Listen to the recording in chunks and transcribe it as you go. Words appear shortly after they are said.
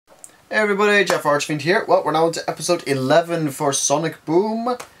Hey everybody, JaffaArchfiend here. Well, we're now into episode 11 for Sonic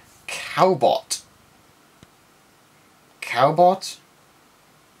Boom, Cowbot. Cowbot?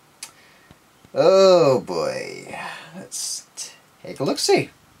 Oh boy. Let's take a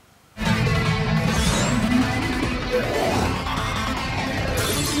look-see.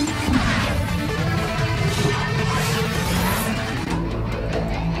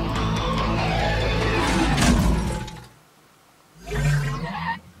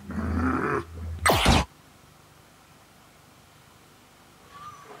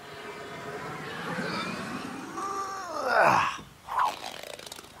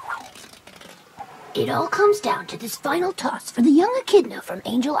 It all comes down to this final toss for the young echidna from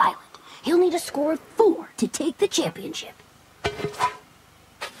Angel Island. He'll need a score of 4 to take the championship.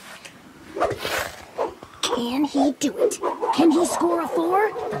 Can he do it? Can he score a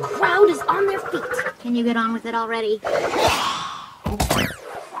 4? The crowd is on their feet. Can you get on with it already?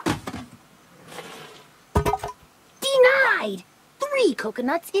 Denied! 3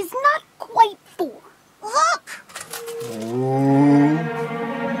 coconuts is not quite 4. Look!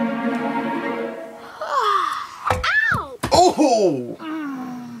 Oh!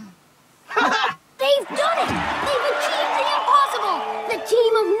 They've done it! They've achieved the impossible! The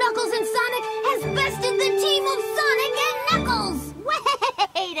team of Knuckles and Sonic has bested the team of Sonic and Knuckles!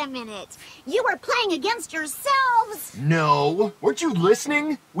 Wait a minute. You were playing against yourselves. No. Weren't you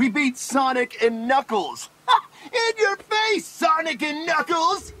listening? We beat Sonic and Knuckles. Ha! In your face, Sonic and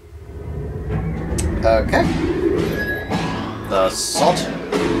Knuckles! Okay. The sod.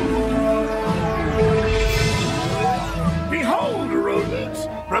 Behold, rodents!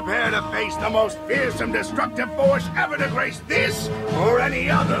 Prepare to face the most fearsome destructive force ever to grace this or any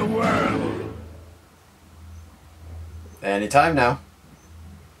other world! Anytime now.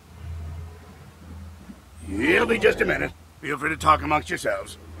 It'll be just a minute. Feel free to talk amongst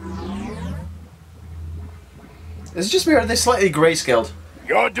yourselves. Is it just me or are they slightly grayscaled?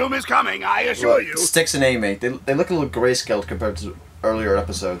 Your doom is coming, I assure you. Sticks and Amy. They look a little grayscaled compared to earlier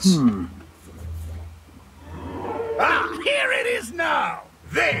episodes. Ah, here it is now!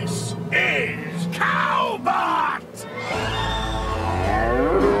 This is Cowbot!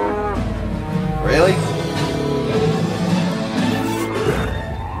 Really?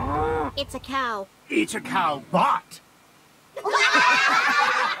 It's a cow. It's a Cowbot!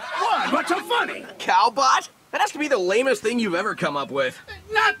 What? What's so funny? Cowbot? That has to be the lamest thing you've ever come up with.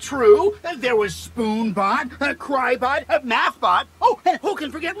 Not true. There was Spoonbot, Crybot, Mathbot. Oh, and who can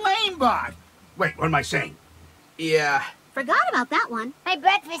forget Lamebot? Wait, what am I saying? Yeah. Forgot about that one. My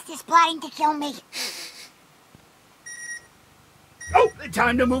breakfast is plotting to kill me. Oh,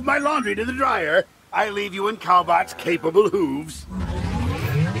 time to move my laundry to the dryer. I leave you in Cowbot's capable hooves.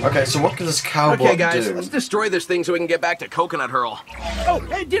 Okay, so what can this Cowbot Okay, guys, do? let's destroy this thing so we can get back to Coconut Hurl. Oh,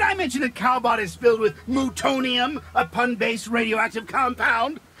 did I mention that Cowbot is filled with mutonium, a pun-based radioactive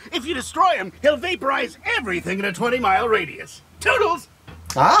compound? If you destroy him, he'll vaporize everything in a 20-mile radius. Toodles!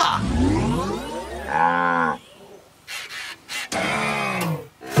 Ah!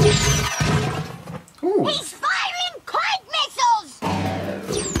 Ooh. He's firing kite missiles!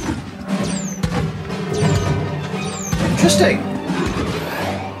 Interesting.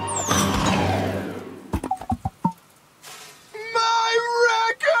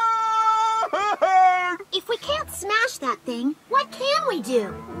 If we can't smash that thing, what can we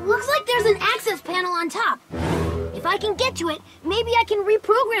do? Looks like there's an access panel on top. If I can get to it, maybe I can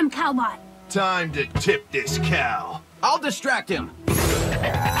reprogram Cowbot. Time to tip this cow. I'll distract him.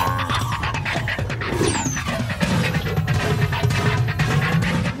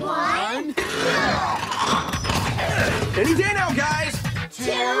 One, Any day now, guys. 2,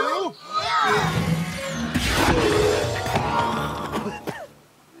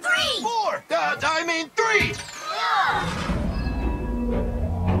 3! 4! I mean 3!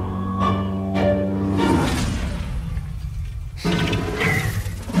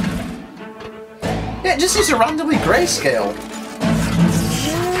 Yeah, it just seems to randomly grayscale.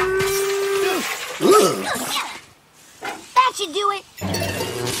 Ugh. That should do it.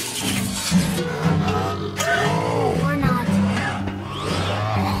 Or not.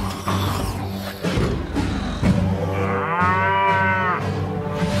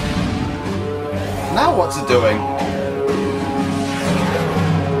 Now what's it doing?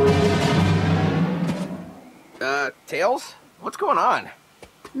 Tails? What's going on?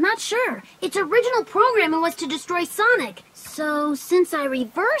 Not sure. Its original programming was to destroy Sonic. So, since I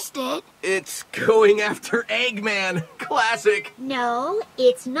reversed it... It's going after Eggman. Classic. No,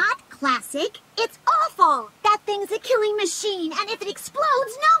 it's not classic. It's awful. That thing's a killing machine, and if it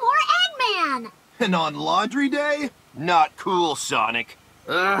explodes, no more Eggman. And on Laundry Day? Not cool, Sonic.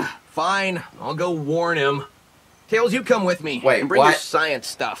 Fine. I'll go warn him. Tails, you come with me. Wait, and bring your what? science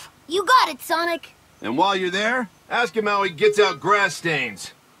stuff. You got it, Sonic. And while you're there, ask him how he gets out grass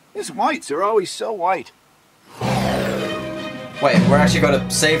stains. His whites are always so white. Wait, we're actually going to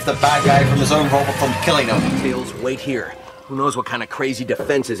save the bad guy from his own robot from killing him. Tails, wait here. Who knows what kind of crazy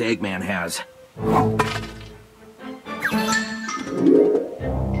defenses Eggman has?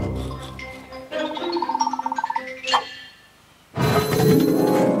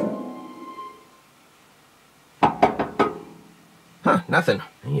 Huh, nothing.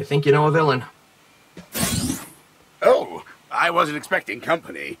 You think you know a villain? Oh, I wasn't expecting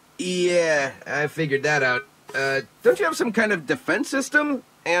company. Yeah, I figured that out. Don't you have some kind of defense system?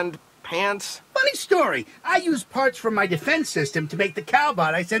 And pants? Funny story. I used parts from my defense system to make the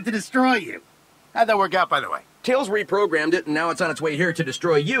Cowbot I sent to destroy you. How'd that work out, by the way? Tails reprogrammed it, and now it's on its way here to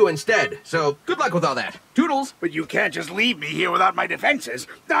destroy you instead. So, good luck with all that. Toodles! But you can't just leave me here without my defenses.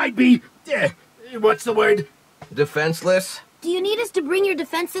 I'd be... what's the word? Defenseless? Do you need us to bring your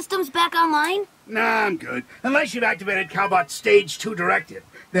defense systems back online? Nah, I'm good. Unless you've activated Cowbot's Stage 2 directive.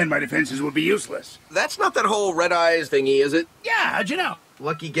 Then my defenses will be useless. That's not that whole red eyes thingy, is it? Yeah, how'd you know?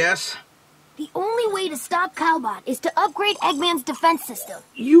 Lucky guess? The only way to stop Cowbot is to upgrade Eggman's defense system.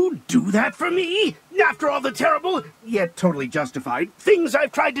 You do that for me? After all the terrible, yet totally justified, things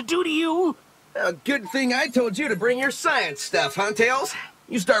I've tried to do to you? A good thing I told you to bring your science stuff, huh, Tails?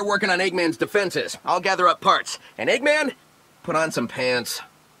 You start working on Eggman's defenses. I'll gather up parts. And Eggman, put on some pants.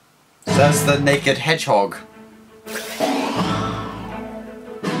 Says the naked hedgehog.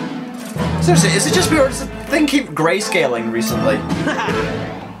 Seriously, is it just me or does the thing keep grayscaling recently?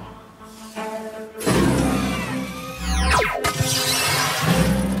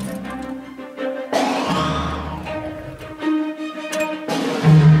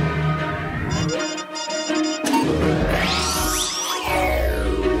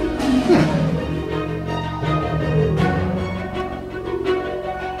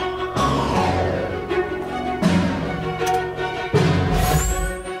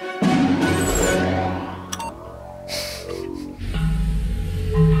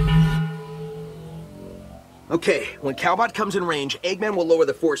 Okay, when Cowbot comes in range, Eggman will lower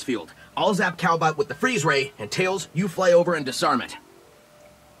the force field. I'll zap Cowbot with the freeze ray, and Tails, you fly over and disarm it.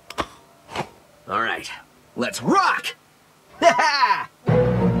 Alright, let's rock! Ha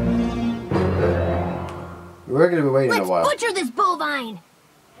We're gonna be waiting Let's a while. butcher this bovine.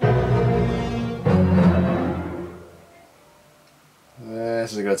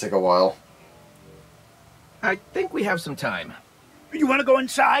 This is gonna take a while. I think we have some time. You want to go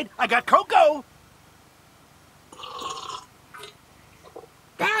inside? I got cocoa.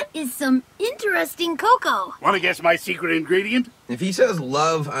 That is some interesting cocoa. Want to guess my secret ingredient? If he says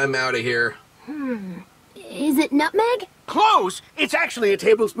love, I'm out of here. Is it nutmeg? Close. It's actually a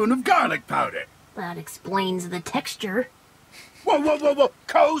tablespoon of garlic powder. That explains the texture. Whoa, whoa, whoa, whoa.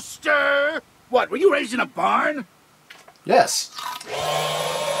 Coaster! What, were you raised in a barn? Yes.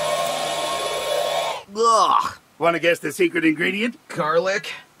 Ugh, Want to guess the secret ingredient?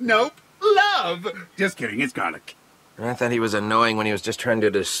 garlic? Nope. Love. Just kidding, it's garlic. I thought he was annoying when he was just trying to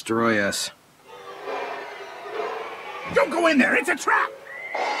destroy us. Don't go in there, it's a trap.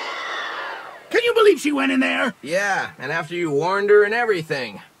 Can you believe she went in there? Yeah, and after you warned her and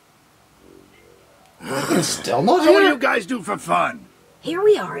everything. Still not So what do here? you guys do for fun? Here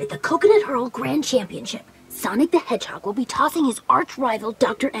we are at the Coconut Hurl Grand Championship. Sonic the Hedgehog will be tossing his arch rival,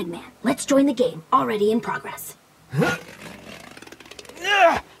 Dr. Eggman. Let's join the game, already in progress.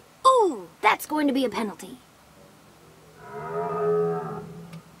 Ooh, that's going to be a penalty.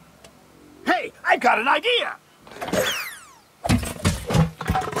 Hey, I've got an idea.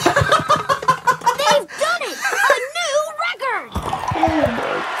 They've done it! A new record!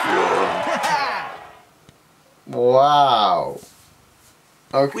 Wow.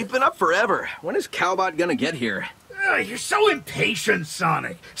 Okay. We've been up forever. When is Cowbot gonna get here? You're so impatient,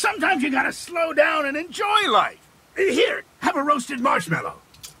 Sonic. Sometimes you gotta slow down and enjoy life. Here, have a roasted marshmallow.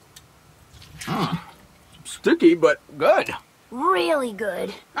 Sticky, but good. Really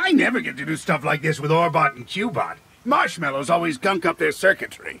good. I never get to do stuff like this with Orbot and Qbot. Marshmallows always gunk up their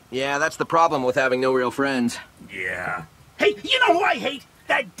circuitry. Yeah, that's the problem with having no real friends. Yeah. Hey, you know who I hate?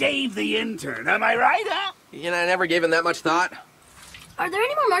 That Dave the intern. Am I right, huh? You know, I never gave him that much thought. Are there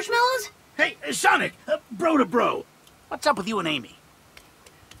any more marshmallows? Hey, Sonic, bro to bro. What's up with you and Amy?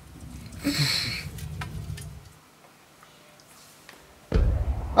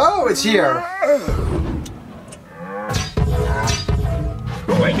 Oh, it's here.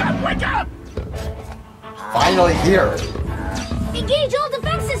 Wake up, wake up! Finally here. Engage all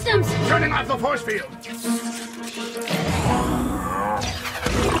defense systems! Turning off the force field.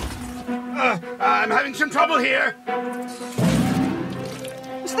 I'm having some trouble here.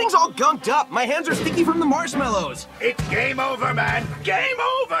 This thing's all gunked up. My hands are sticky from the marshmallows. It's game over, man. Game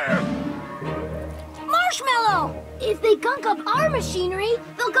over. Marshmallow! If they gunk up our machinery,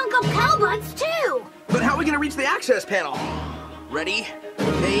 they'll gunk up Cowbot's too! But how are we gonna reach the access panel? Ready,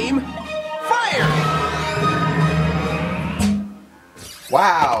 aim, fire!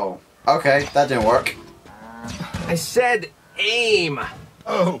 Wow. Okay, that didn't work. I said aim.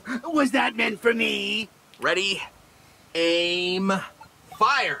 Oh, was that meant for me? Ready, aim,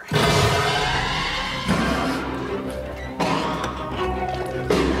 fire!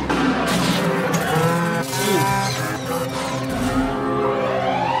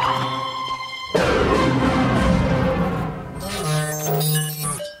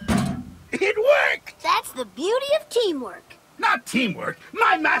 It worked! That's the beauty of teamwork. Not teamwork,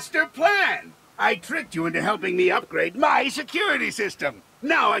 my master plan! I tricked you into helping me upgrade my security system.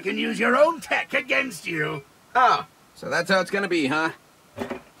 Now I can use your own tech against you. Oh, so that's how it's gonna be, huh?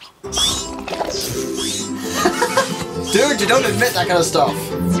 Dude, you don't admit that kind of stuff.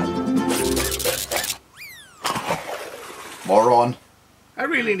 Moron. I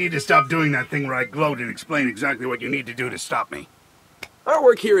really need to stop doing that thing where I gloat and explain exactly what you need to do to stop me. Our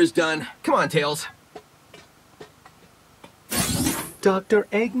work here is done. Come on, Tails. Dr.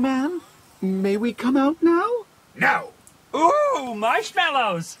 Eggman, may we come out now? No! Ooh,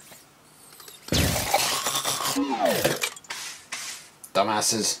 marshmallows!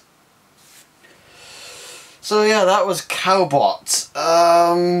 Dumbasses. So yeah, that was Cowbot.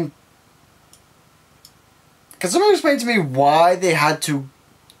 Can someone explain to me why they had to,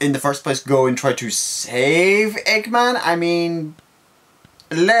 in the first place, go and try to save Eggman? I mean,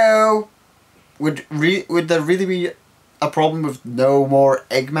 hello? Would there really be a problem with no more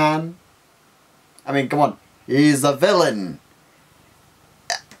Eggman? I mean, come on. He's the villain.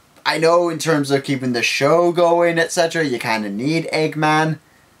 I know in terms of keeping the show going, etc., you kind of need Eggman.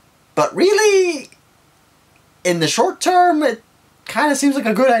 But really, in the short term, it kind of seems like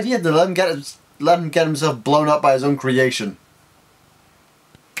a good idea to let him get himself blown up by his own creation.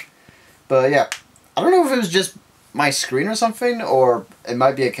 But yeah, I don't know if it was just my screen or something, or it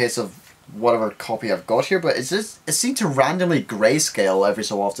might be a case of whatever copy I've got here, but it seemed to randomly grayscale every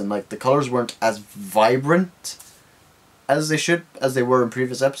so often. Like the colors weren't as vibrant as they were in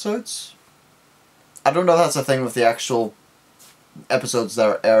previous episodes. I don't know if that's a thing with the actual episodes that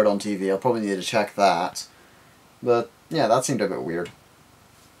are aired on TV. I'll probably need to check that. But yeah, that seemed a bit weird.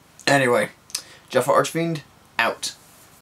 Anyway, JaffaArchfiend out.